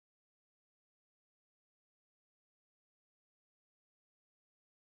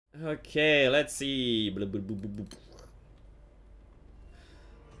Okay, let's see. Blah, blah, blah, blah, blah.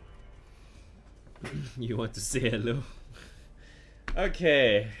 You want to say hello?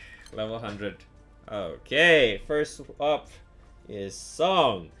 Okay, level 100. Okay, first up is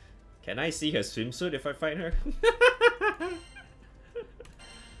Song. Can I see her swimsuit if I find her?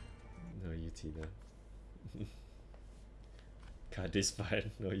 No, you Tina. God, this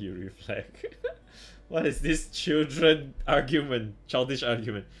fine. No, you reflect. What is this children argument? Childish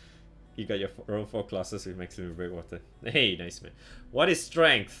argument. You got your own 4 classes with maximum breakwater. Hey, nice man. What is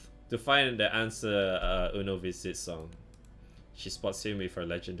strength? To find the answer, Uno visits Song. She spots him with her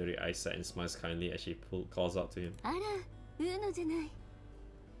legendary eyesight and smiles kindly as she calls out to him. Do you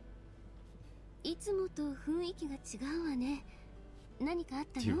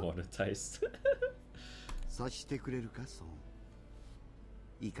monetize? 察してくれるか、ソン。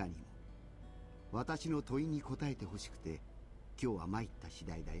いかにも。私の問いに答えてほしくて、今日は参った次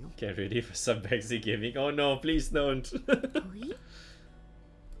第だよ。Get ready for some backseat gaming. Oh no, please don't. 問い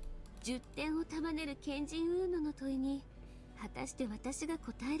？10点を束ねる賢人ウーノの問いに果たして私が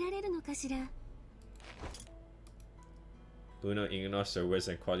答えられるのかしら。 Uno ignores her words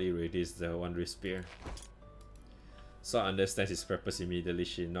and quietly radiates the wondrous spear. So understands his purpose immediately.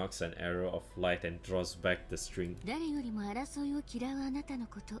 She knocks an arrow of light and draws back the string. 誰よりも争いを嫌うあなたの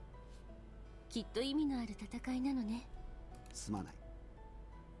こと、きっと意味のある戦いなのね。すまない。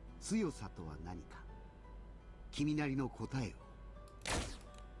強さとは何か。君なりの答え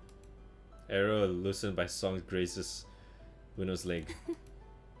を。Arrow loosened by Song grazes Uno's leg.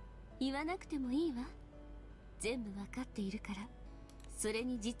 言わなくてもいいわ。全部わかっているから。それ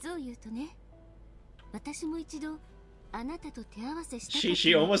に実を言うとね、私も一度あなたと手合わせしたかった。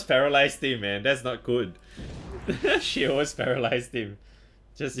She almost paralyzed him, man. That's not good. She almost paralyzed him.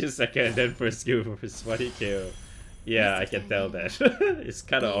 Just use second and then first skill for his body KO. Yeah, I can tell that. It's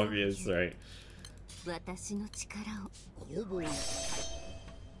kind of obvious, right? 私の力を。攻防。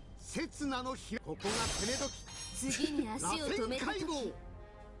刹那のひここが手ねどき。次に足を止めた時、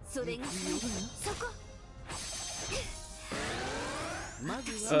それが最後よ。そこ。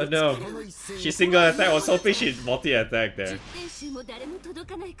Oh no, she single attack. I was hoping she'd multi-attack there.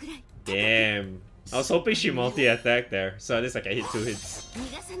 Damn, I was hoping she multi-attack there, so at least I can hit 2 hits.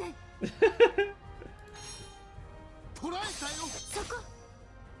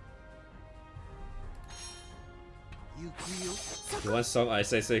 You want Song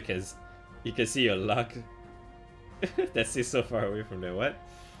eyesight so you can see your luck. That's it so far away from there. What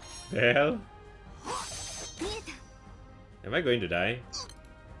the hell? Am I going to die?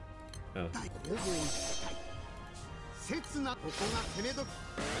 Oh.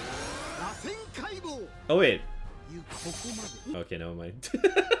 Oh wait. Okay, never mind.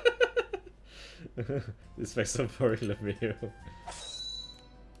 This makes some boring Lemire.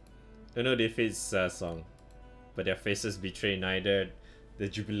 Uno defeats Song, but their faces betray neither the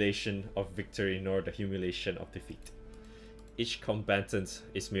jubilation of victory nor the humiliation of defeat. Each combatant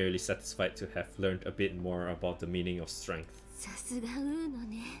is merely satisfied to have learned a bit more about the meaning of strength. さすがウーノ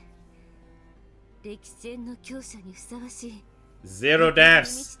ね。歴戦の強者にふさわしい。Zero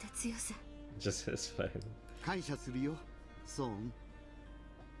deaths. Just as fine. 感謝するよ、ソン。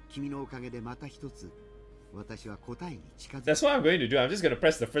君のおかげでまた一つ、私は答えに近づく。 That's what I'm going to do. I'm just going to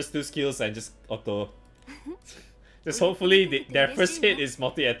press the first 2 skills and just auto. Just hopefully their first hit is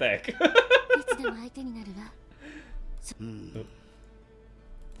multi-attack. いつでも相手になるわ。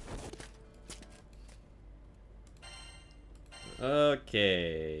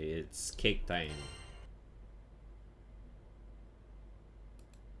Okay, it's cake time.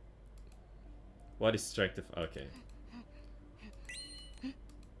 What is strength of... Okay.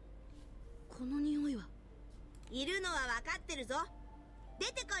 この匂いはいるのは分かってるぞ。出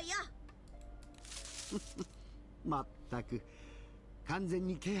てこいよ。まったく完全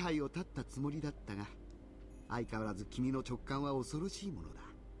に気配を絶ったつもりだったが、相変わらず君の直感は恐ろしいものだ。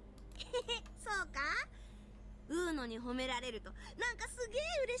そうか？ウーノに褒められるとなんかすげえ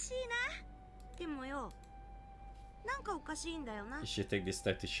嬉しいな。でもよ、なんかおかしいんだよな。 You should take this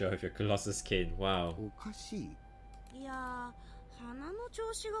time to show off your Colossus cane. Wow. おかしい？いや、鼻の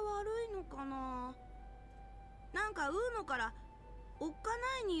調子が悪いのかな。なんかウーノからおっか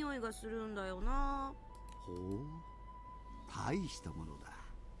ない匂いがするんだよな。ほう、大したものだ。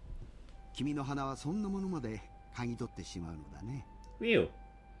君の鼻はそんなものまで嗅ぎ取ってしまうのだね。Wheel.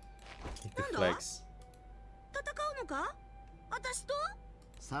 なんだ？戦うのか？私と？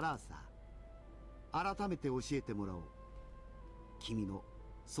サラーサ、改めて教えてもらおう。君の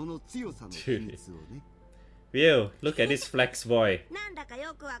その強さの秘密をね。Wheel, look at this flex boy. なんだか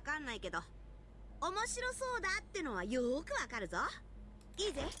よくわかんないけど、面白そうだってのはよくわかるぞ。い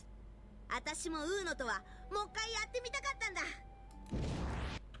いぜ。私もウーノとはもう一回やってみたかったんだ。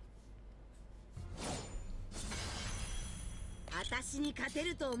私に勝て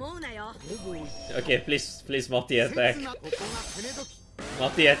ると思うなよ。 Okay, please multi-attack.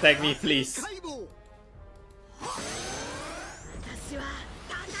 Multi-attack me, please. 私は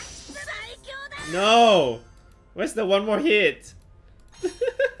最強だ。 No! Where's the one more hit?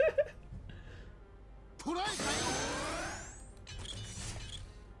 捕らえたよ。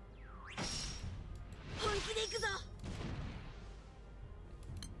本気で行くぞ。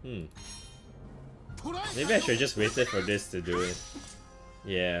 Maybe I should just waited for this to do it.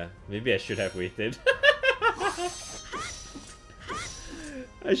 Yeah, maybe I should have waited.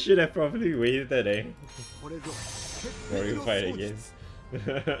 I should have probably waited, eh? Before you fight again.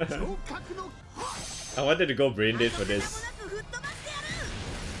 I wanted to go brain dead for this.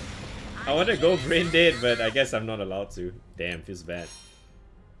 I wanted to go brain dead, but I guess I'm not allowed to. Damn, feels bad.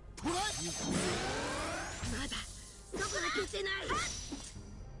 まだどこだ消せない。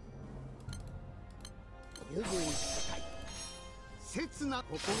 刹那こ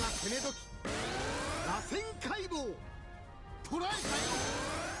こが攻め時螺旋解剖捕らえ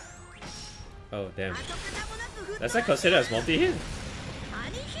たよ Oh, damn. That's not considered as multi-hit?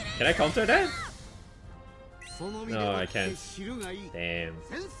 Can I counter that? その身 No, で I もって can't. 知るがいい Damn.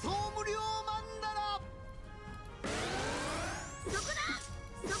 戦争無料マンダ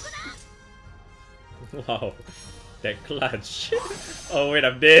ラ Wow. That clutch. Oh, wait,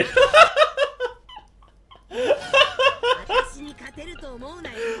 I'm dead. 私に勝てると思うな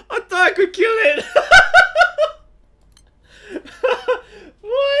よ。 I thought I could kill it.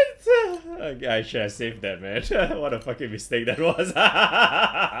 What? Okay, I should have saved that, man. What a fucking mistake that was.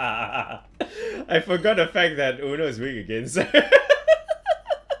 I forgot the fact that Uno is weak against her.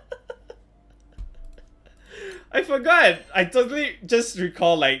 I forgot. I totally just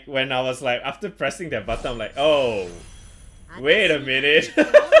recall like when I was like after pressing that button, I'm like, oh, wait a minute.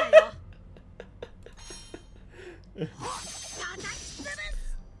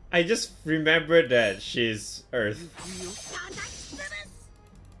 I just remembered that she's Earth.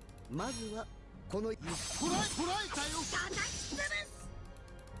 まずはこの捕らえたよ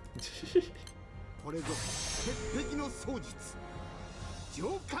これぞ鉄壁の双術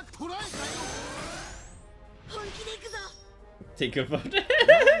上角捕らえたよ 本気で行くぞ。 Think about it.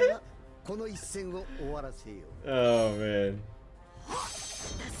 まずはこの一戦を終わらせよう Oh man.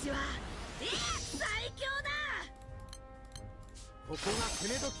 私は最強だ。 ここが攻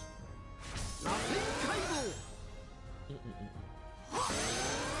め時螺旋解剖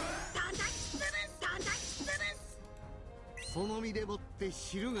その身でもって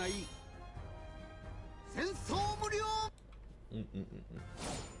知るがいい戦争無料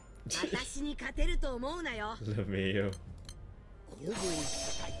私に勝てると思うなよ。 LeMayo. 攻防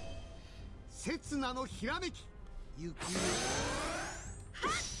一体刹那のひらめき行くよ真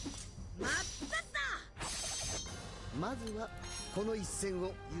っ二つだ。まずはこの一戦を行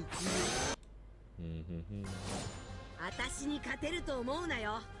くよ私に勝てると思うな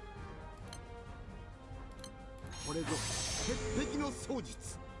よ。これぞ鉄壁の双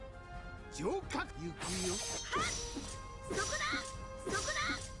術上角行くよ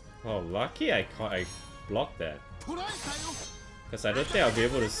Oh, lucky I blocked that. 捕らえたよ Because I don't think I'll be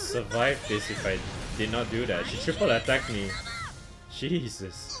able to survive this if I did not do that. She triple attacked me.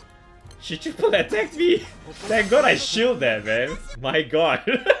 Jesus. She triple attacked me! Thank god I shield that, man. My god.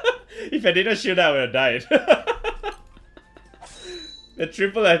 If I didn't shield that, I would have died. The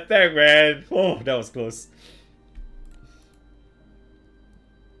triple attack, man. Oh, that was close.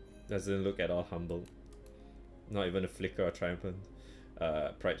 Doesn't look at all humble. Not even a flicker or triumphant.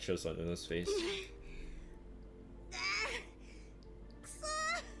 Pride shows on Uno's face.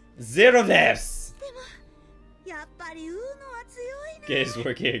 Zero deaths! やっぱりウーノは強いね。 Game is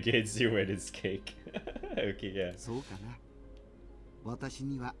working against you when it's cake. Okay, yeah. そうかな私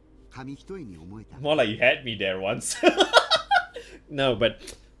には紙一重に思えた More like you had me there once. No,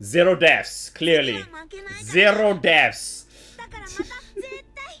 but zero deaths, clearly. Zero deaths. だからまた絶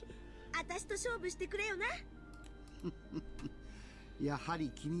対私と勝負してくれよな。やはり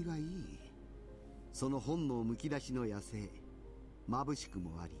君はいいその本能むき出しの野生眩しく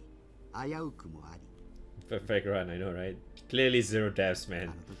もあり危うくもあり Perfect run, I know, right? Clearly zero deaths, あ man.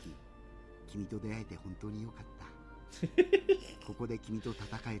 の時君と出会えて本当によかったここで君と戦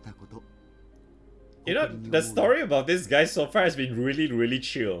えたこと You know, the story about this guy so far has been really, really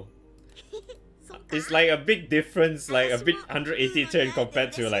chill. It's like a big difference, like a bit 180 turn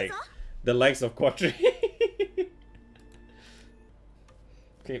compared to like the likes of Quattro.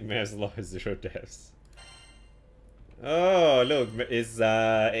 Okay, Mayor's Law is zero deaths. Oh, look, it's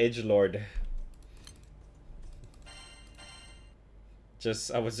Edgelord.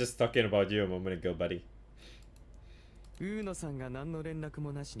 I was just talking about you a moment ago, buddy. ウーノさんが何の連絡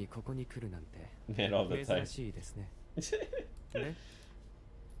もなしにここに来るなんて Man, all the 珍 time. しいですね。で、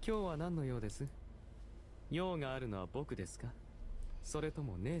今日は何の用です？用があるのは僕ですか？それと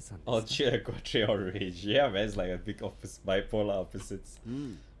も姉さんですか？ Oh, cheer, Quadri or Rage. Yeah, man, it's like a big bipolar opposites.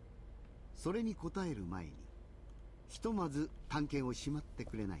 それに答える前にひとまず探検をしまって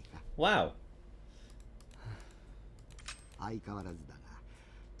くれないか。 Wow. 相変わらずだ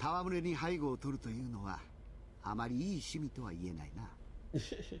が、戯れに背後を取るというのはあまりいい趣味とは言えないな。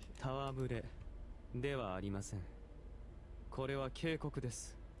戯れではありません。これは警告で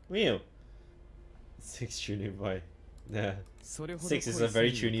す。Real. 6 tuny boy. Nah. それほど 6 is a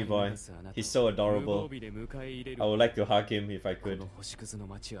very tuny boy. He's so adorable. I would like to hug him if I こ could の星屑の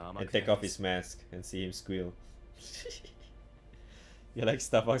街は甘 and くない take off で his す。 mask and see him squeal. You're like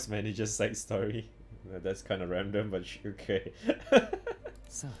Starbucks manager's side story. That's kind of random, but okay.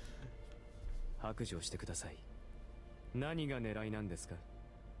 さあ、白状してください。何が狙いなんですか？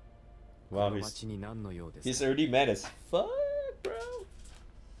 Wow, この街に何の用です he's か？ already mad as fuck,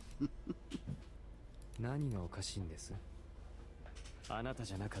 bro. 何がおかしいんです？あなた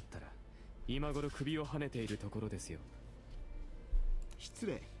じゃなかったら今頃首をはねているところですよ。失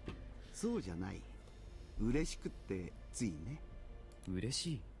礼。そうじゃない。嬉しくってついね。嬉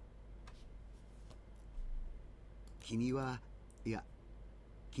しい。君いや、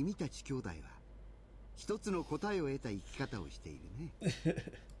君たち兄弟は一つの答えを得た生き方をしているね。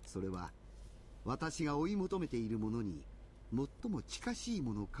それは私が追い求めているものに最も近しい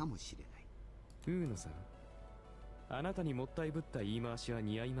ものかもしれない。ウーノさん、あなたにもったいぶった言い回しは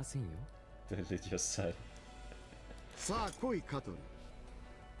似合いませんよ。That is just sad. さあ来いカトル。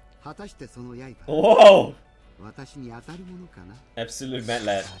果たしてその刃、 Whoa! 私に当たるものかな。 Absolute mad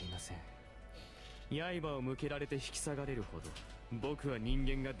lad. ありません。刃を向けられて引き下がれるほど僕は人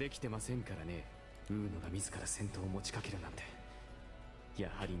間ができてませんからね。ウーノが自ら戦闘を持ちかけるなんて、や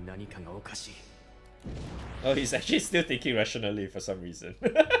はり何かがおかしい。 Oh, he's actually still thinking rationally for some reason.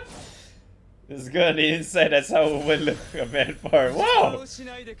 Let's go on the inside. That's how women look a man for. Wow!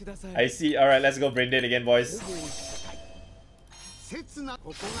 I see. Alright, let's go brain dead again, boys.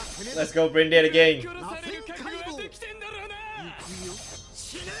 Let's go brain dead again. この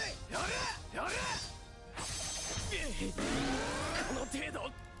程度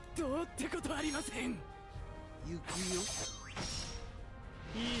どうってことありません。行くよ。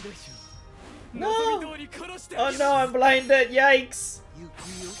いいでしょう。 No! Oh no, I'm blinded. Yikes! 行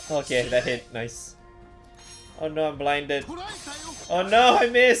くよ。 Okay, that hit. Nice. Oh no, I'm blinded. Oh no, I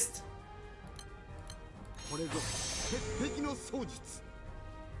missed. これぞ鉄壁の槍術。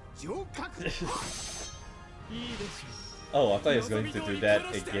上角。いいでしょ Oh, I thought he was going to do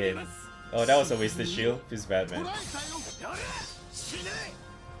that again. Oh, that was a wasted shield. Feels bad, man.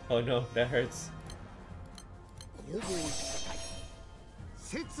 Oh no, that hurts. 攻防したい。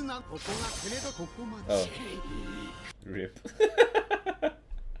刹那ここがけれどここまで。 Oh. Rip.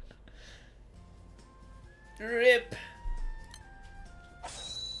 Rip.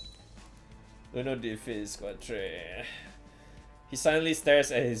 Uno defeats Quatre. He silently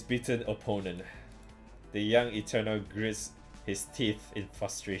stares at his beaten opponent. The young Eternal grits his teeth in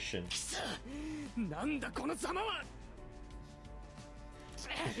frustration. なんだこのざまは。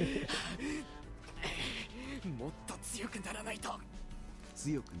もっと強くならないと。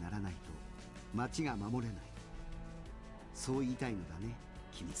強くならないと町が守れない。そう言いたいのだね、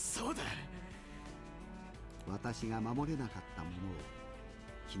君。そうだ。私が守れなかったものを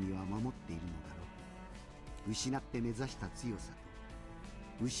君は守っているのだろう。失って目指した強さ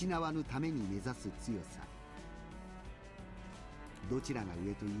と失わぬために目指す強さ、どちらが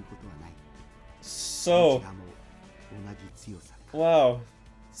上ということはない。 So, どちらも同じ強さか。 wow,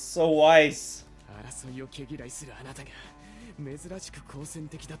 so wise. 争いを毛嫌いするあなたが珍しく好戦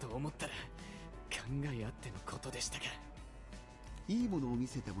的だと思ったら考えあってのことでしたか。いいものを見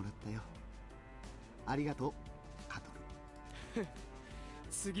せてもらったよ。ありがとう、カトル。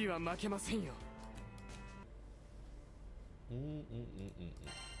次は負けませんよ。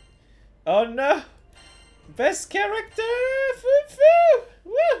Oh no! Best character! Foo foo!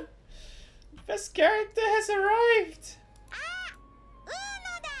 Woo! Best character has arrived!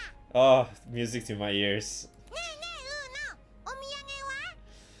 Oh, music to my ears. ねえねえウーノ、お土産は？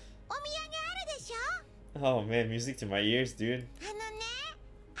お土産あるでしょ？ Oh man, music to my ears, dude. あのね、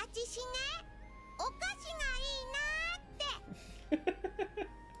あちしね、お菓子がいいなーって。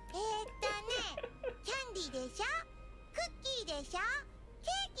キャンディーでしょ、クッキーでしょ、ケ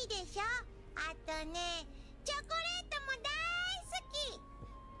ーキでしょ、あとね、チョコレート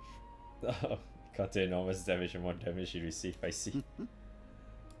Oh, got the enormous damage and more damage you receive, I see.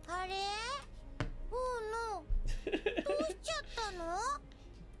 あれうーのどうしちゃったの？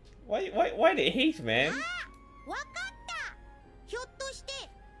 Why they hate, man? わかった。ひょっとして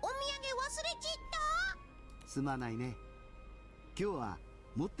お土産忘れちった？すまないね。今日は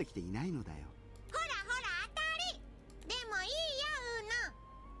持ってきていないのだよ。ほらほら当たり。でもいいよう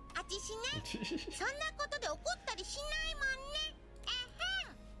ーの。あちしね、そんなことで怒ったりしないもんね。えへ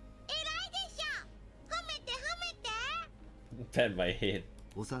ん。偉いでしょ。褒めて褒めて。 Pat my head.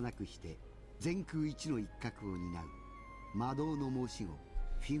 幼くして全空一の一角を担う魔導の申し子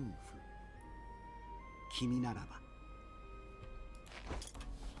フィンフ。君ならば。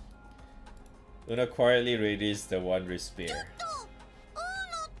 Una quietly released the one with spear. うーのっ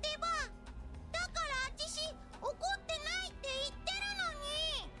てば。だからあちし怒ってないって言って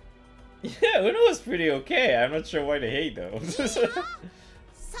るのに。 Yeah, Una was pretty okay. I'm not sure why they hate though. そっ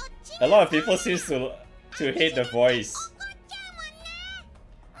ち A lot of people seems to hate the voice. 怒っちゃうもんね。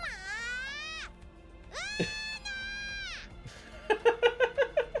まあ。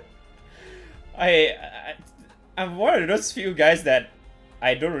I'm one of those few guys that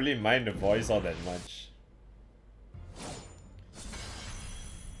I don't really mind the voice all that much.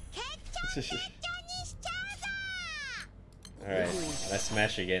 ケッチョンケッチョンにしちゃうぞ。 Alright, let's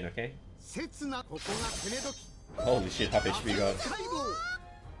smash again, okay? 刹那ここが手ねどき。 Holy shit, half HP gone. 解剖。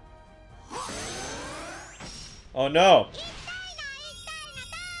 Oh no!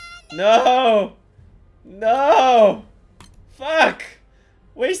 No! No! Fuck!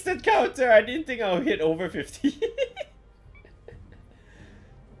 Wasted counter! I didn't think I would hit over 50.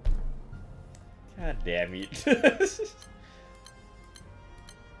 God damn it.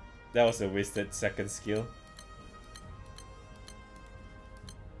 That was a wasted second skill.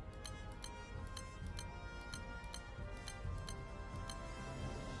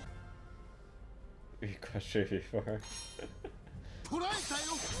 We got straight before. 捕らえた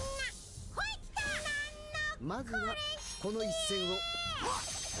よ。まずはこの一戦を。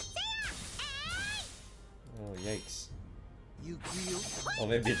 Oh, yikes. 行くよ。 Oh,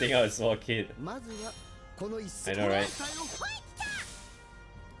 man, beating out a small kid. まずはこの一 I 戦。 know, right?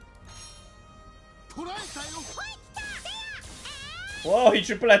 捕らえたよ。 Whoa, he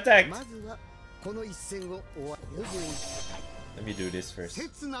triple attacked! まずはこの一戦を終わり。 Let me do this first.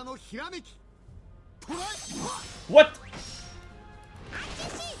 刹那のひらめき。捕らえ。 What?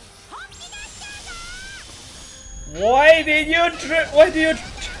 Why did you why did you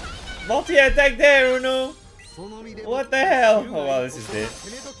multi-attack there, Uno? その身で What the hell? Oh well, this is dead.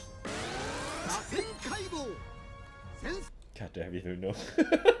 手ねどき。螺旋解剖。God damn it, Uno.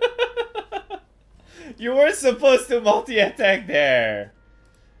 You weren't supposed to multi-attack there!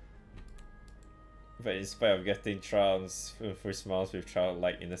 But in spite of getting Trials for smiles with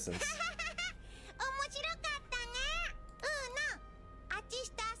childlike innocence. 面白かったね。うーの、あち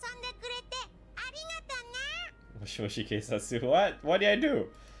しと遊んでくれてありがとね。 Moshi Moshi Keisatsu, what? What did I do?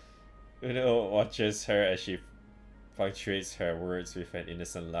 Uno watches her as she punctuates her words with an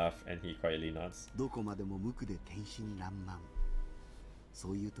innocent laugh and he quietly nods. どこまでも無垢で天真爛漫。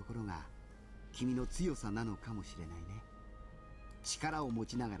そういうところが君の強さなのかもしれないね。力を持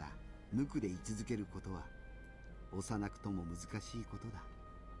ちながら無垢で居続けることは幼くとも難しいことだ。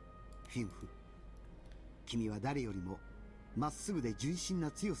フィンフ、君は誰よりもまっすぐで純真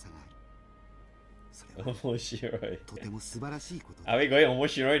な強さがある。それは Omoshiroi. とても素晴らしいことだ。 Are we going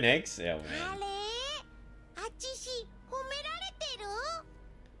Omoshiroi next? Yeah, あ man. れあちし褒められてる？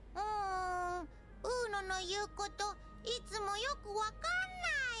うーのの言うこといつもよくわかん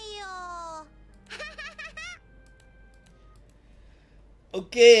ないよ。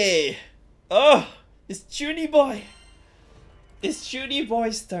 Okay. Oh, it's Chuny Boy. It's Chuny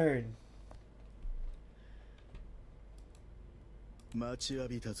Boy's turn. 待ちわ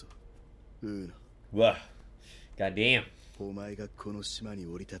びたぞ、ウーノ。 Whoa. God damn. お前がこの島に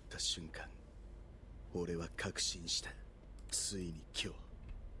降り立った瞬間、俺は確信した。ついに今日、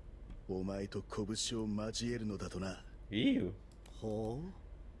お前と拳を交えるのだとな。Ew. ほう、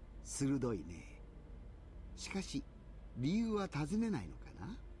鋭いね。しかし理由は尋ねないのか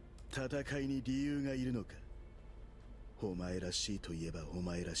な。戦いに理由がいるのか。お前らしいといえばお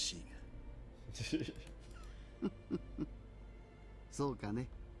前らしいが。そうかね。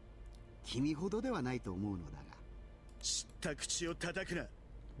君ほどではないと思うのだが。知った口を叩くな。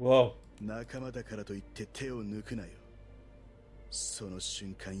 Whoa. 仲間だからといって手を抜くなよ。その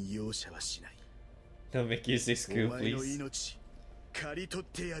瞬間容赦はしない。 Don't make use of お skill, 前の please. 命刈り取っ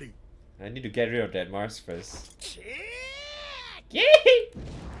てやる。 I need to get rid of that Mars first. Yay!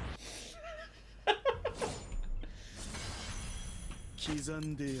 刻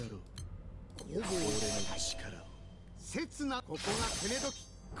んでやろう。俺の力を。刹那ここが攻め時。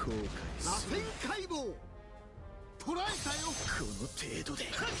後悔螺する。旋解剖捉えたよ。この程度で。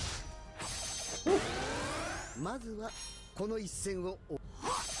まずはこの一戦を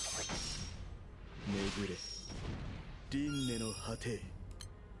巡れ。輪廻の果て。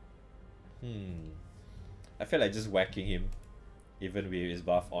I feel like just whacking him, even with his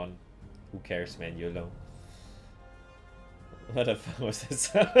buff on. Who cares, man? YOLO. What the fuck was that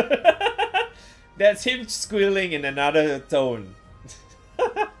sound? That's him squealing in another tone.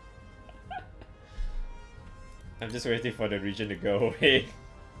 I'm just waiting for the region to go away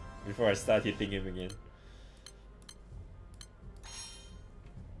before I start hitting him again.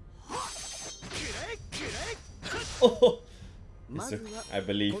 Oh, I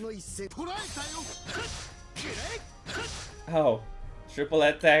believe. Ow. Triple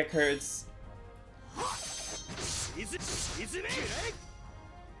attack hurts.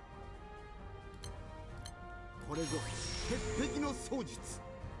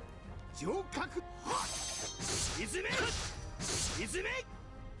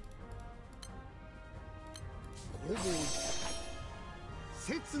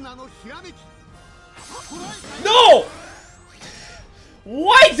 No!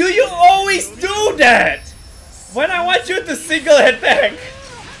 Why do you always do that? When I want you to single attack.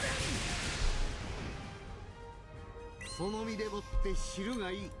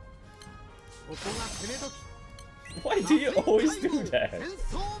 Why do you always do that?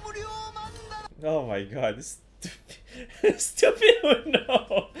 Oh my god, this stupid, stupid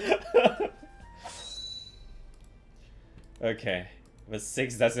no. Okay, but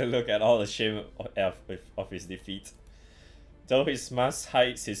 6 doesn't look at all ashamed of his defeat. Though his mask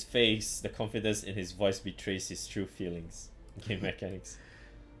hides his face, the confidence in his voice betrays his true feelings. Game mechanics.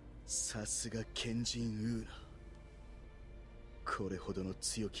 さすが賢人ウーナ。これほどの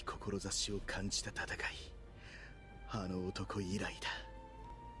強き志を感じた戦い。あの男以来だ。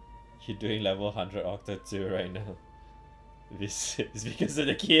You're doing level 100 Octa 2 right now. This is because of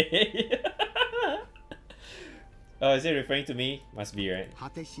the key. Oh, is it referring to me? Must be, right? 果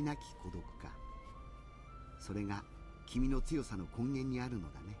てしなき孤独か。それが君の強さの根源にある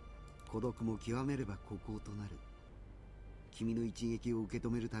のだね。孤独も極めれば孤高となる。君の一撃を受け止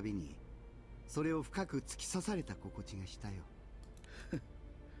めるたびに、それを深く突き刺された心地がしたよ。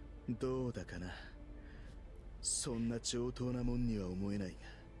どうだかな。そんな上等なもんには思えないが、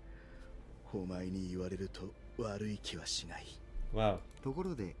お前に言われると悪い気はしない。Wow. とこ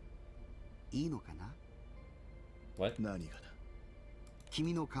ろで、いいのかな？ What? 何がだ？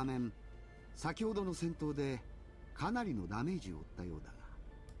君の仮面、先ほどの戦闘でかなりのダメージを負ったよう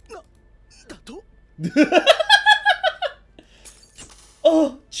だが。だと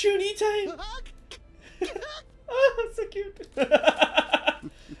Oh, Chuny time! Oh, so cute!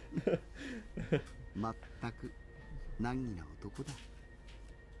 まったく難儀な男だ。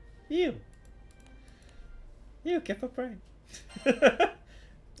You kept a prank.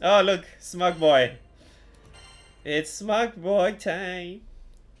 Oh, look, Smug Boy. It's Smug Boy time.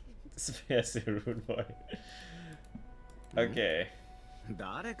 Yes, rude boy. Okay.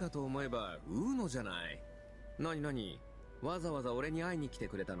 誰かと思えばウーノじゃない。なになに、わざわざ俺に会いに来て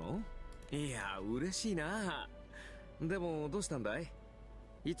くれたの？いや、嬉しいな。でもどうしたんだい？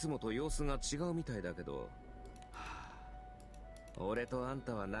いつもと様子が違うみたいだけど。俺とあん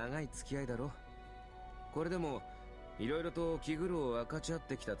たは長い付き合いだろ。これでもいろいろと気苦労を分かち合っ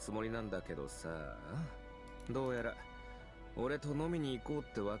てきたつもりなんだけどさ、どうやら俺と飲みに行こう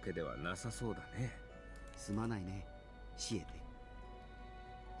ってわけではなさそうだね。すまないね、シエテ。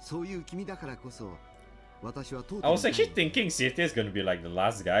そういう君だからこそ、私はとうとう。I was actually thinking Siete is gonna be like the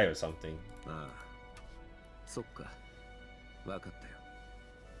last guy or something. ああ、そっか。分かった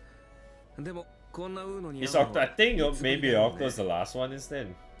よ。でもこんなウーノに。Is Octo? I think maybe Octo is the last one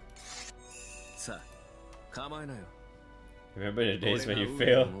instead. さあ、構えなよ。Remember the days when you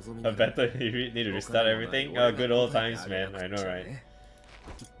fail a battle, you need to restart everything? Oh, good old times, man. I know, right?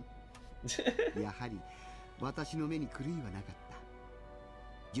 やはり私の目に狂いはなかっ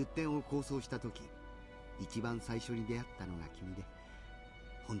た。10点を構想した時、一番最初に出会ったのが君で、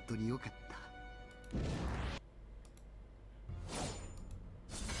本当に良かっ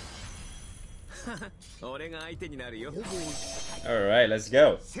た。俺が相手になるよ。Alright, let's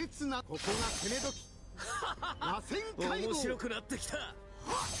go. 刹那ここが攻め時。螺旋解剖。面白くなってきた。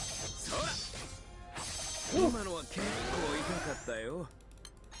そら。今のは結構痛かったよ。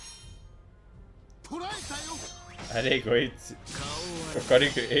捉えたよ。Are they going to,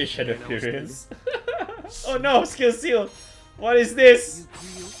 according to Asian appearance? Oh no, skill seal! What is this?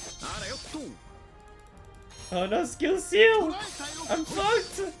 Oh no, skill seal! I'm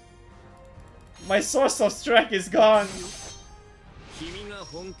fucked! My source of strength is gone! 君が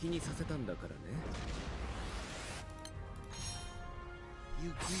本気にさせたんだからね。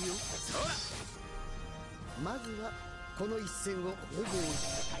行くよ。まずはこの一戦をほぼ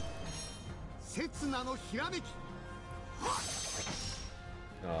したい。刹那のひらめき。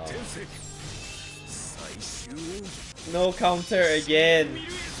Oh. 天聖最終 No counter again!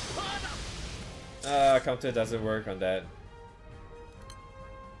 Counter doesn't work on that.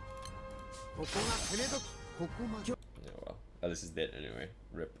 ここが攻め時。ここまで。 Oh well, Alice is dead anyway.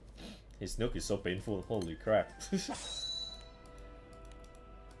 Rip. His nuke is so painful, holy crap.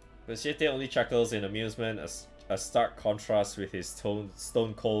 But Shiete only chuckles in amusement, a stark contrast with his stone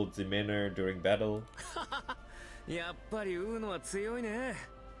cold demeanor during battle. やっぱりウーノは強いね。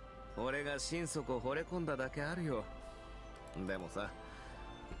俺が心底惚れ込んだだけあるよ。でもさ、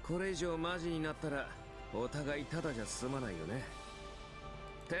これ以上マジになったらお互いただじゃ済まないよね。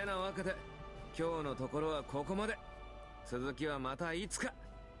てなわけで今日のところはここまで。続きはまたいつか。っ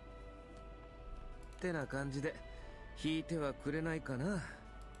てな感じで引いてはくれないかな。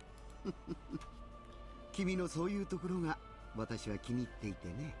君のそういうところが私は気に入っていて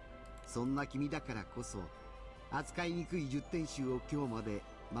ね。そんな君だからこそ扱いにくい10点集を今日まで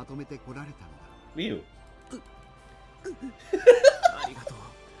まとめてこられたのだ。Mew. ありがとう。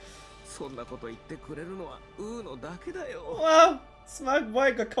そんなこと言ってくれるのはウーノだけだよ。Wow! Smart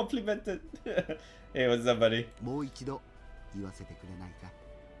boy got complimented. Hey, what's up, buddy? もう一度言わせてくれないか。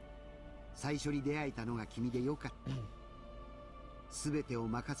最初に出会えたのが君でよかった。すべてを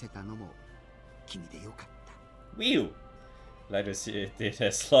任せたのも君でよかった。Mew! Like to see it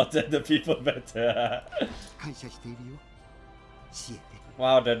has slaughtered the people better. 感謝しているよ。シエテ。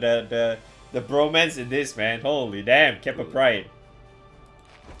 Wow, the bromance in this, man. Holy damn, kept a pride.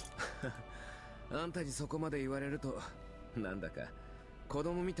 あんたにそこまで言われるとなんだか子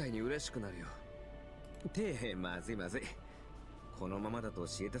供みたいに嬉しくなるよ。てまずいまずい。このままだと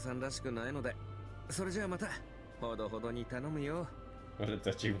シエテさんらしくないので、それじゃあまたほどほどに頼むよ。What a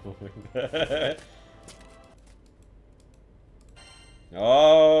touching moment.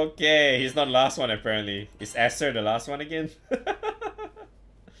 Okay, he's not the last one apparently. Is Esther the last one again?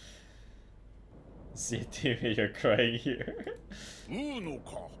 See, TV, you're crying here. ウーノ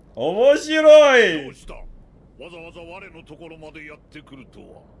か。面白い。どうした。わざわざ我のところまでやってくると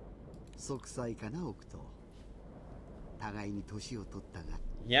は。息災かな、オクト。互いに年を取ったが。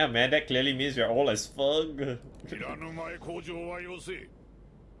Yeah, man, that clearly means we're old as fuck. 知らぬ前工場はよせ。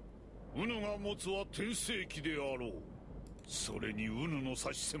ウヌが持つは天聖機であろう。それにウヌの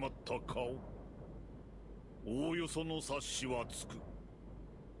差し迫った顔。おおよその察しはつく。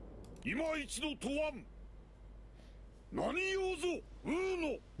今一度問わん。何用ぞ、ウー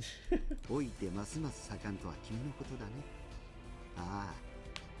ノ。おいてますます盛んとは君のことだね。ああ、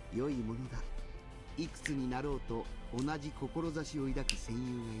良いものだ。いくつになろうと同じ志を抱く戦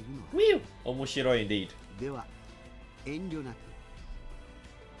友がいるのは。面白い indeed. では遠慮なく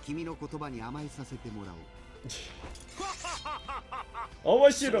君の言葉に甘えさせてもらおう。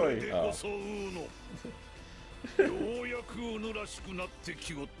面白い。それでこそウーノ。ようやくウヌらしくなって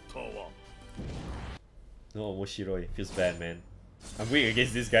きおったわ。No, 面白い feels bad, man. I'm weak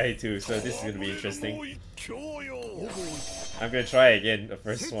against this guy too, so this is gonna be interesting. I'm gonna try again the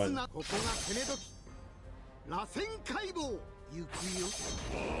first one.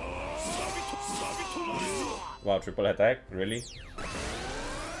 Wow, triple attack? Really?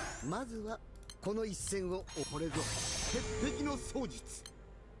 まずはこの一戦をこれぞ鉄壁の双術。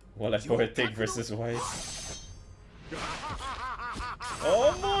 Well, like poetic versus wise.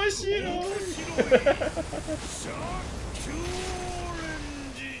 面白い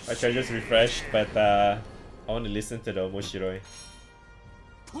I tried just refreshed, but I want to listen to the 面白い.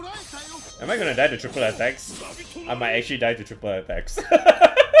 Am I gonna die to triple attacks? I might actually die to triple attacks.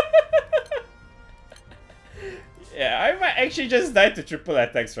 Yeah, I might actually just die to triple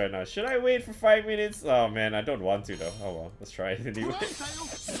attacks right now. Should I wait for 5 minutes? Oh man, I don't want to though. Oh well, let's try it anyway.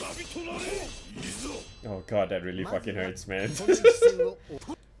 Oh god, that really fucking hurts, man.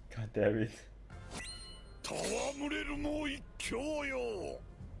 God damn it.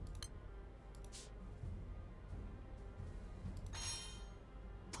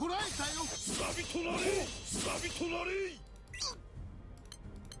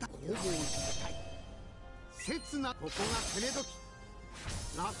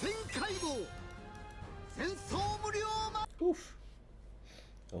 Oof.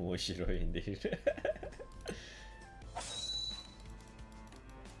 面白い indeed.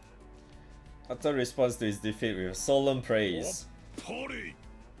 Otto responds to his defeat with solemn praise.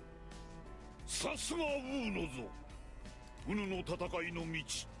 さすがウーノぞ。ウヌの戦いの道、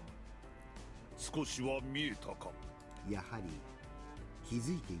少しは見えたか。やはり気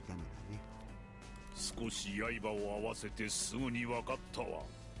づいていたのだね。少し刃を合わせてすぐに分かったわ。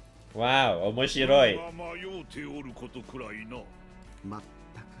わお、面白い。迷うておることくらいな。まっ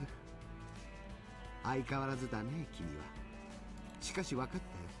たく相変わらずだね君は。しかし分かったよ。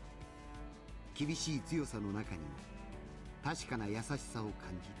厳しい強さの中にも確かな優しさを感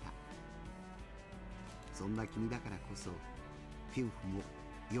じた。そんな君だからこそフィンフも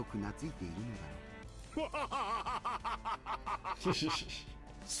よく懐いているのだろう。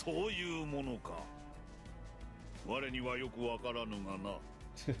そういうものか。我にはよくわからぬがな。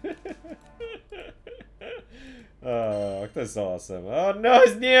Oh, that's awesome. Oh no,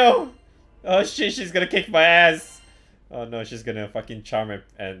 it's Neo! Oh shit, she's gonna kick my ass! Oh no, she's gonna fucking charm it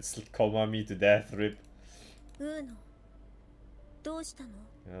and coma me to death, rip. ウーノ、どうしたの？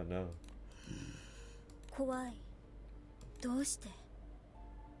 Oh no. 怖い。どうして？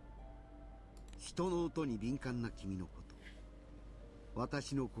人の音に敏感な君のこと、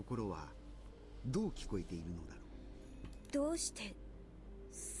私の心はどう聞こえているのだろう。どうして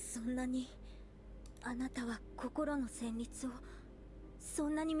そんなにあなたは心の旋律をそ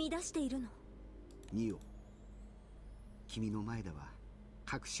んなに乱しているの？ニオ、君の前では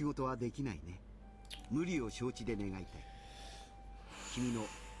隠し事はできないね。無理を承知で願いたい。君の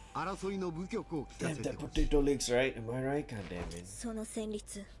争いの舞曲を聞か Damn, せて that ほしい。 potato legs, right? Am I right? God damn it. その旋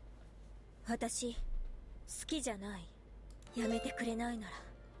律、私好きじゃない。やめてくれないなら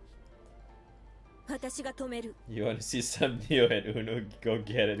私が止める。 You wanna see some Neo and Uno go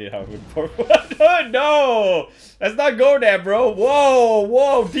get it in Hardwood Port? Oh no! Let's not go there, bro! Whoa!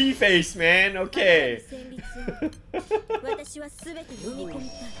 Whoa! D-face, man! Okay! 旋律を私は全て飲み込み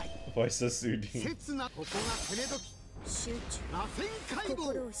たい。 Voice so soothing. 刹那ここが攻め時。集中、螺旋解剖。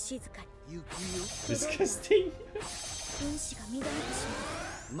心を静かに。行くよ。 Disgusting. 分子が乱れてし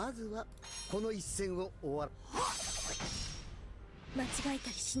まずはこの一戦を終わる。まう。間違えた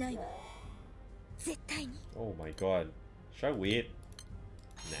りしないわ。絶対に。 Oh my god. Should I wait?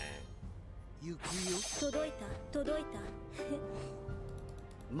 Nah. 行くよ。届いた、届いた。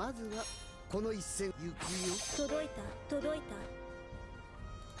まずはこの一戦。行くよ。届いた、届いた。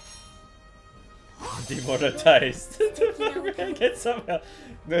 Demonetized. Get some help.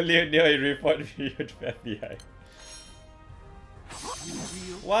 No, Neo, report me to FBI.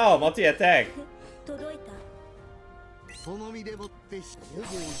 Wow, multi-attack. 届いた。その身でもって攻防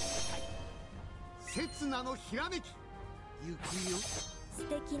したい。刹那のひらめき。行くよ。素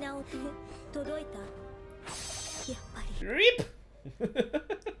敵な音。届いた。やっぱり。 Rip!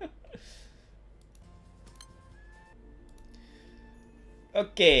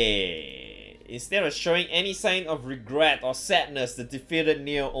 Okay. Instead of showing any sign of regret or sadness, the defeated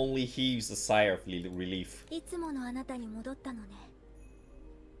Neo only heaves a sigh of relief. いつものあなたに戻ったのね。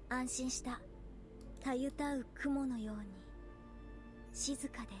安心した。たゆたう雲のように静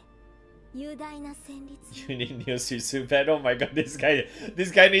かで雄大な旋律。 You need Neo so bad. Oh my god, this guy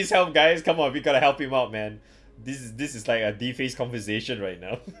needs help, guys. Come on, we gotta help him out, man. This is like a D-face conversation right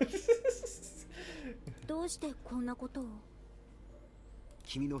now. どうしてこんなことを？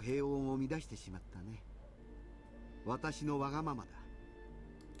君の平穏を乱してしまったね。私のわがままだ。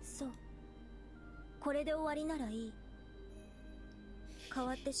そう。これで終わりならいい。変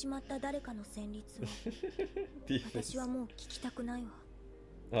わってしまった誰かの旋律を私はもう聞きたくないわ。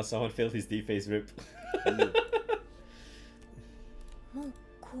 Oh, someone failed his D-face rip. もう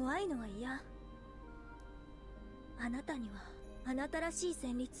怖いのは嫌。あなたにはあなたらしい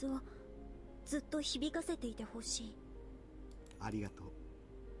旋律をずっと響かせていてほしい。ありがとう。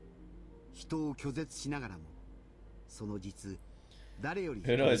人を拒絶しながらもその実誰より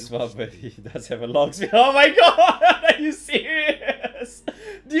Who knows smart, but he does have a long speed. Oh my god! Are you serious?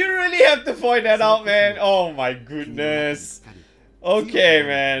 Do you really have to point that out, man? Oh my goodness. Okay,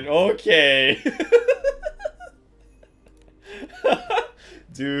 man. Okay.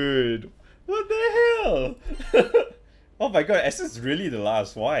 Dude. What the hell? Oh my god, Esther's really the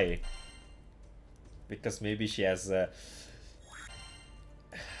last. Why? Because maybe she has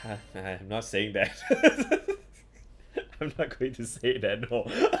I'm not saying that. I'm not going to say that, no.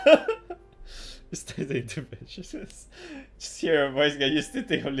 Just take the interventions. Just hear her voice, get used to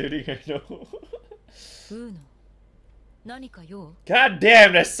think I'm living I know. God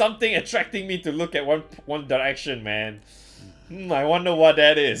damn, there's something attracting me to look at one direction, man. I wonder what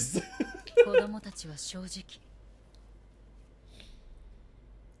that is.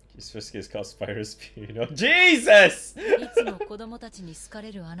 His first kiss called Spider Spear, you know? Jesus! いつも子供たちに好か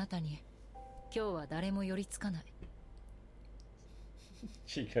れるあなたに今日は誰も寄りつかない。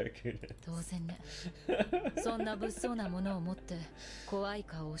当然ね。そんな物騒なものを持って怖い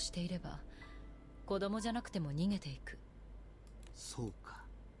顔をしていれば、子供じゃなくても逃げていく。そうか。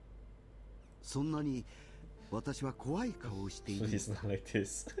そんなに私は怖い顔をしている。Please not like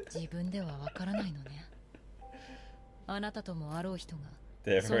this. 自分ではわからないのね。あなたともあろう人が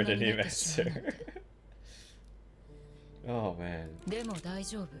They've そん heard な the にな name ってしまうなん answer. て。Oh man. でも大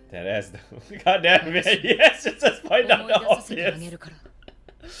丈夫。 That ass though. God damn it. Yes, just point out 思 the い出させてあげ obvious. るから。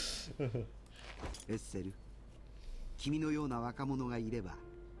エッセル、君のような若者がいれば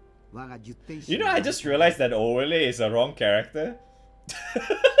我が10点 You know, I just realized that overlay is a wrong character.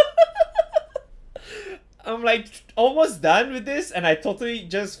 I'm like almost done with this, and I totally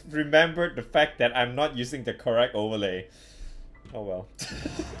just remembered the fact that I'm not using the correct overlay. Oh well.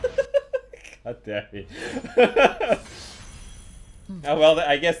 God damn it. Oh well,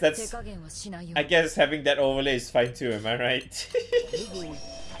 I guess 手 that's. 加減はしないよ。 I guess having that overlay is fine too. Am I right?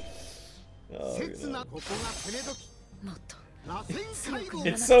 Oh, 刹 you 那 know. ここが攻め時。もっと 螺旋解放。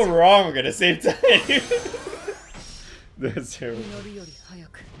 It's so wrong at the same time. That's terrible. 祈るより早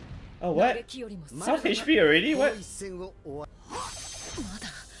く。 Oh what? 嘆きよりも South HP already? この What? 一戦を終わまだ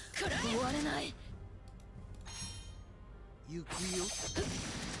終われない。行くよ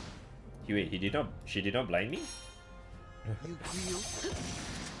Wait, he did not. She did not blind me. 行くよ。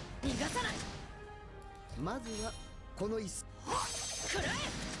逃がさない。まずはこの一戦。食らえ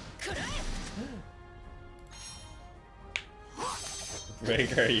食ら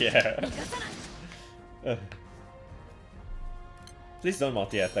Breaker, え yeah. 逃がさない。 Please don't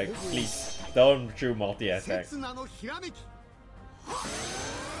multi attack. Please don't true multi attack. 刹那のひらめき。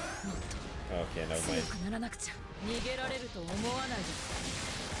 Okay, never 強 mind. くならなくちゃ逃げられると思わないで。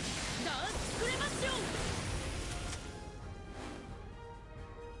ダンスくれますよ。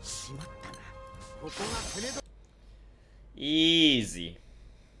しまったな。ここが攻め時。 Easy.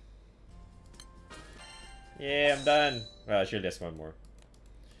 Yeah, I'm done. Well, actually, there's one more.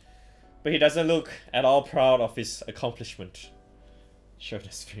 But he doesn't look at all proud of his accomplishment. Show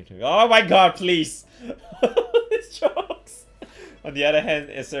the screen. Oh my god, please! His jokes! On the other hand,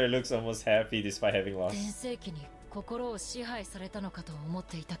 Esther looks almost happy despite having 全 lost. 盛期に心を支配されたのかと思っ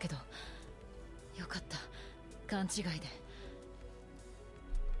ていたけど、よかった。勘違いで。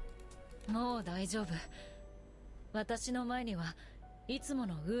もう大丈夫。私の前にはいつも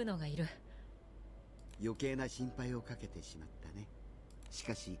のウーノがいる。余計な心配をかけてしまったね。し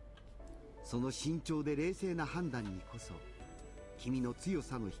かしその慎重で冷静な判断にこそ君の強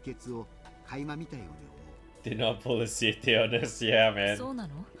さの秘訣を垣間見たように思う。 Did not pull a CT on us, yeah, man. そうな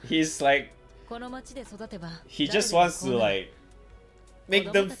の？ He's like, この町で育てば he just wants to like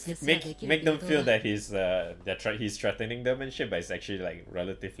make them make them feel that he's he's threatening them and shit, but it's actually like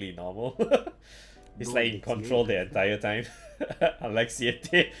relatively normal. He's like in control the entire time. Unlike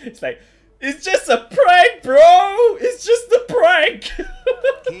CT, it's like, it's just a prank, bro. It's just a prank.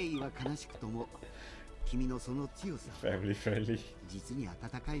 敬意は悲しくとも君のその強さは Family friendly, 実に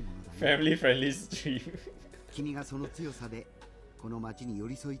温かいものだね。 family friendly stream. 君がその強さでこの町に寄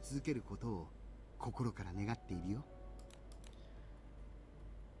り添い続けることを心から願っているよ。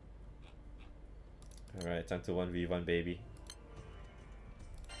 All right, time to 1v1, baby.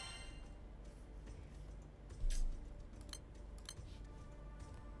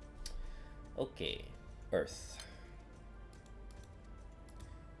 Okay, Earth.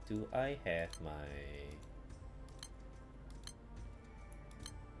 Do I have my...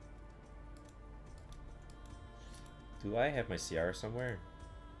 Do I have my CR somewhere?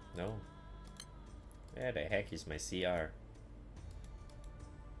 No. Where the heck is my CR?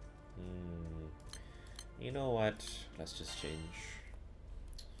 You know what? Let's just change.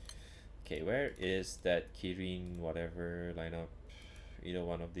 Okay, where is that Kirin whatever lineup? Either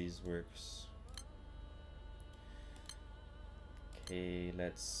one of these works. Okay,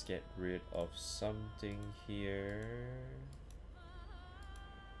 let's get rid of something here.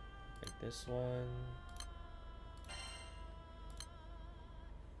 Like this one.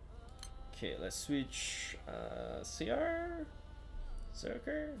 Okay, let's switch CR?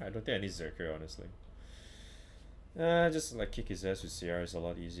 Zerker? I don't think I need Zerker, honestly. Just like kick his ass with CR is a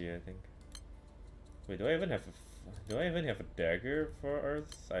lot easier, I think. Wait, do I even have a dagger for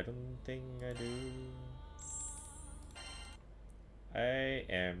Earth? I don't think I do. I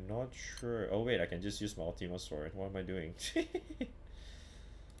am not sure. Oh wait, I can just use my Ultima Sword. What am I doing?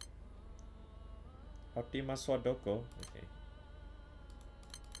 Ultima Sword Doko? Okay.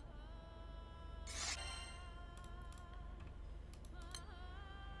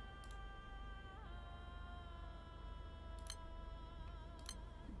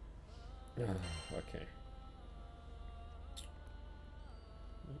 Okay.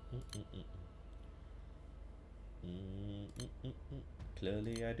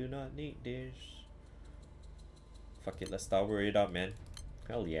 Clearly, I do not need this. Fuck it, let's tower it up, man.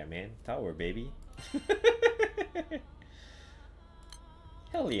 Hell yeah, man. Tower, baby.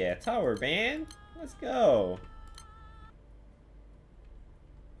 Hell yeah, tower, man. Let's go.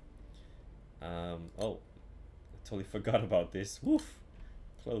 Oh. I totally forgot about this. Woof.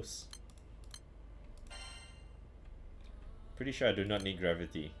 Close. Pretty sure I do not need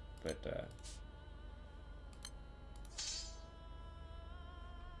gravity, but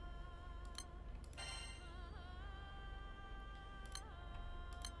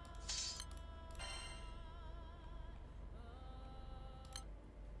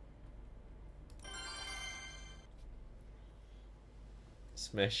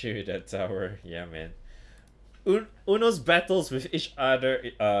smash you with that tower. Yeah, man. Uno's battles with each of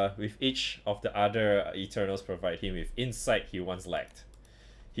the other Eternals provide him with insight he once lacked.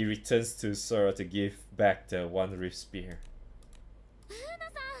 He returns to Sora to give back the One Rift Spear.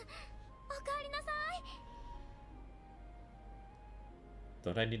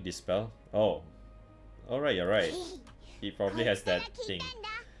 Don't I need dispel? Oh. Alright, you're right. He probably has that thing.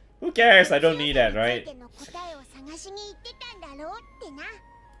 Who cares? I don't need that, right?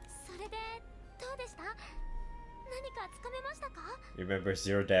 Remember,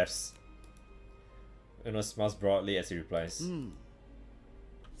 0 deaths. Uno smiles broadly as he replies.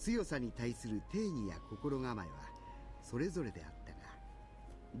 強さに対する定義や心構えはそれぞれであったが、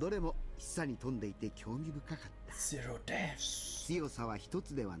どれも示唆に富んでいて興味深かった。0 deaths。強さは一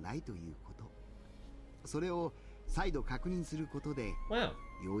つではないということ。それを再度確認することで、wow.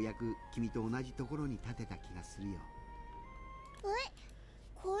 ようやく君と同じところに立てた気がするよ。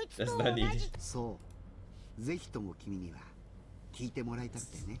こいつと同じ。そう。ぜひとも君には聞いてもらいたく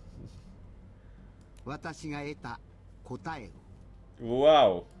てね。私が得た答えを。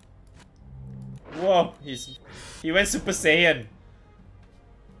Wow. Whoa, he went Super Saiyan.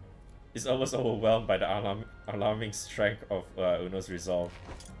 He's almost overwhelmed by the alarming strength of Uno's resolve.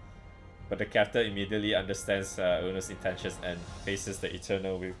 But the captain immediately understands Uno's intentions and faces the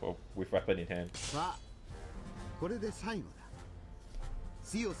Eternal with weapon in hand. さあ、これで最後だ。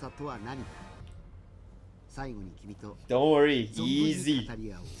強さとは何か。最後に君と Don't worry, easy.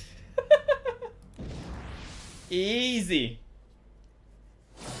 Easy.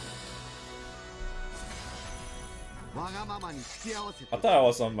 I thought I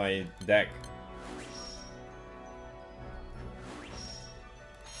was on my deck.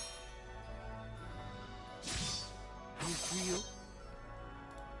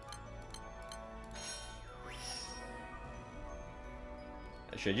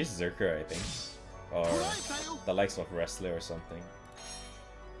 I should use Zerker, I think. Or the likes of Wrestler or something.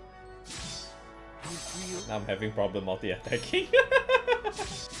 Now I'm having problem multi-attacking.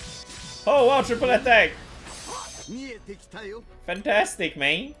 Oh wow, triple attack! Fantastic,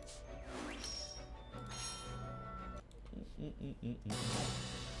 man!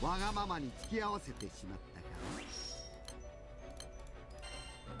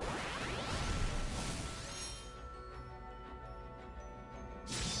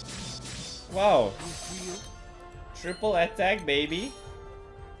 Wow! Triple attack, baby!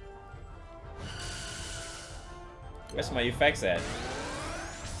 Where's my effects at?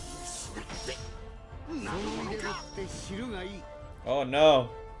 Oh no!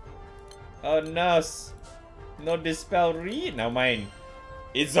 Oh no! No dispel read! Now mine.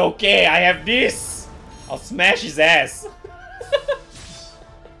 It's okay, I have this! I'll smash his ass!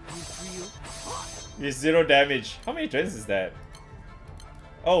 He's 0 damage. How many turns is that?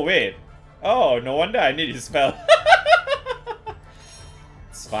 Oh wait. Oh, no wonder I need his spell.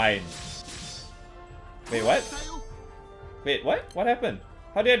 It's fine. Wait, what? Wait, what? What happened?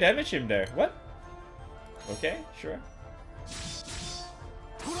 How did I damage him there? What? Okay, sure.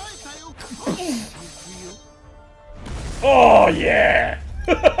 Oh, yeah!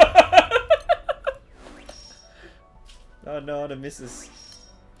 Oh no, the misses.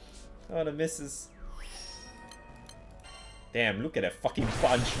 Oh, the misses. Damn, look at that fucking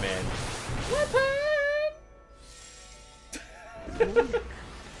punch, man.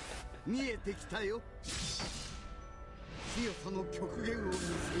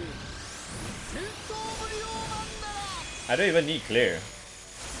 I don't even need clear.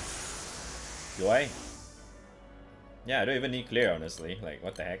 Do I? Yeah, I don't even need clear, honestly. Like,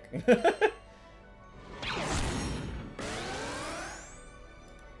 what the heck?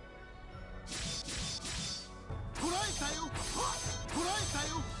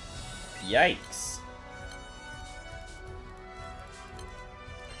 Yikes.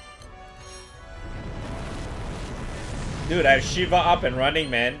 Dude, I have Shiva up and running,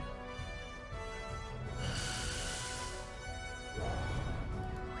 man.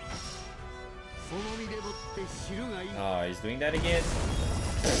 Oh, he's doing that again.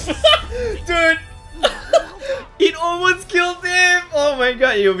 Dude! It almost killed him! Oh my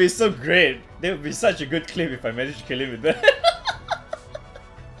god, it would be so great. That would be such a good clip if I managed to kill him with that.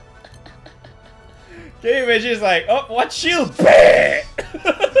 Can you imagine? It's like, oh, what shield?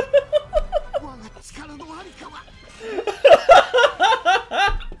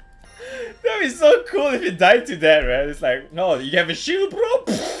 That'd be so cool if you died to that, man. It's like, no, you have a shield, bro?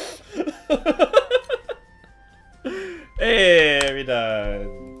 Hey, we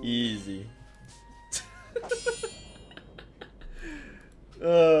done. Easy.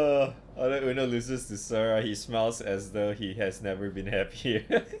 Although Uno loses to Sora, he smiles as though he has never been happier.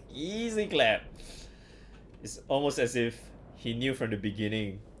 Easy clap. It's almost as if he knew from the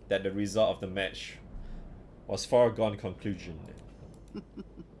beginning that the result of the match was foregone conclusion.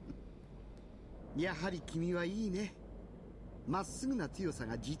 やはり君はいいね。まっすぐな強さ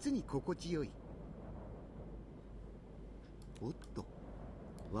が実に心地よい。おっと、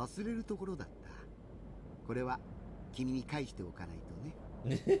忘れるところだった。これは君に返しておかないと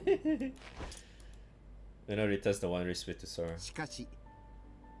ね。Uno returns the one respect to Sora. しかし、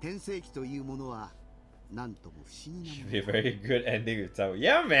天聖機というものはなんとも不思議なも Should の。 be a very good ending with Tower.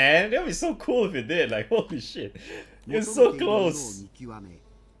 Yeah, man, that would be so cool if it did. Like, holy shit, you're so close. 見極め、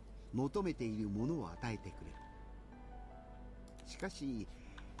求めているものを与えてくれる。しかし、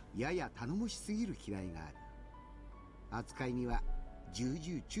やや頼もしすぎる嫌いがある。扱いには重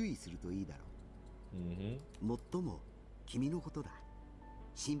々注意するといいだろう。もっとも君のことだ。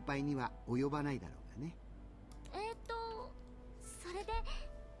心配には及ばないだろうがね。それで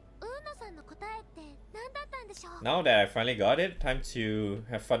ウーノさんの答えって何だったんでしょう。 Now that I finally got it, time to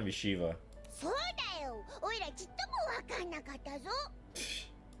have fun with Shiva. そうだよ。おいらちっともわかんなかったぞ。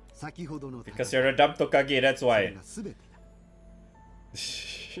先ほどの Because you're a dumb Tokage, that's why. すべてだ。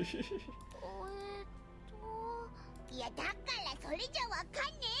いやだからそれじゃわか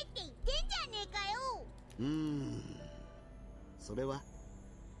んねえって言ってんじゃねえかよ。それは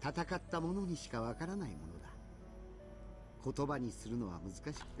戦ったものにしかわからないものだ。言葉にするのは難し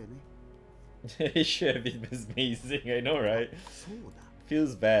くてね。It should have been amazing, I know, right? そうだ。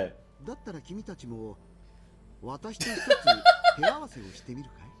 Feels bad. だったら君たちも私と一つ手合わせをしてみる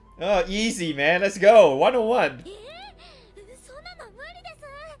かい？ Oh, easy, man. Let's go. 101. そんなの無理です。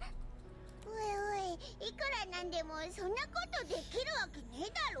おいおい、いくらなんでもそんなことできるわけねえ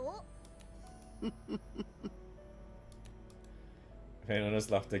だろ。Uno's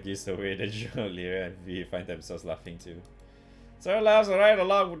laughter gives away the joke later, and we find themselves laughing too. Sora laughs right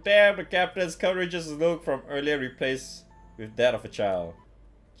along with them. The captain's courageous look from earlier replaced with that of a child.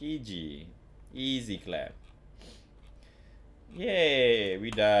 GG. Easy clap. Yay, we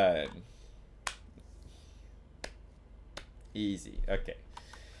done. Easy, okay.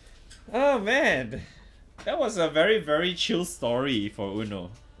 Oh man, that was a very chill story for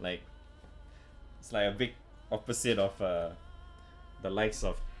Uno. Like, it's like a big opposite of the likes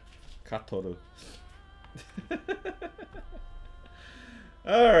of Katoru.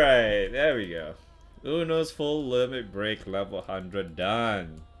 Alright, there we go. Uno's full limit break level 100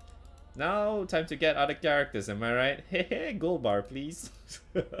 done. Now, time to get other characters, am I right? Hey, gold bar, please.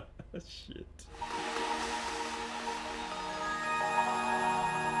 Shit.